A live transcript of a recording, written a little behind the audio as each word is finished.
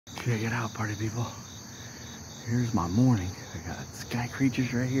Check it out, party people. Here's my morning. I got sky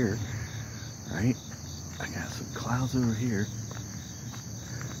creatures right here, right? I got some clouds over here.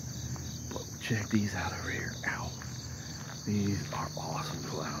 But check these out over here. Ow. These are awesome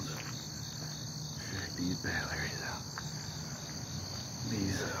clouds. Check these bad Larrys out.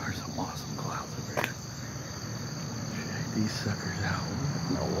 These are some awesome clouds over here. Check these suckers out. What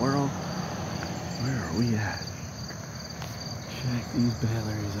in the world? Where are we at? Check these bad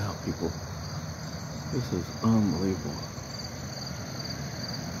Larrys out, people. This is unbelievable.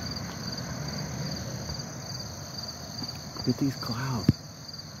 Look at these clouds.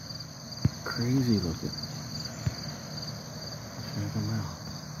 Crazy looking. Check them out.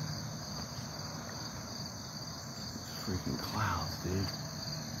 These freaking clouds, dude.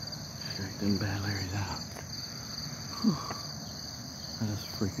 Check them bad Larrys out. Whew. That is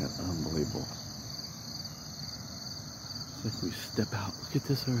freaking unbelievable. It's like we step out. Look at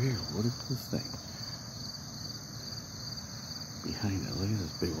this over here. What is this thing? Behind it. Look at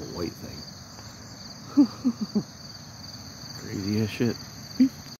this big old white thing. Crazy as shit.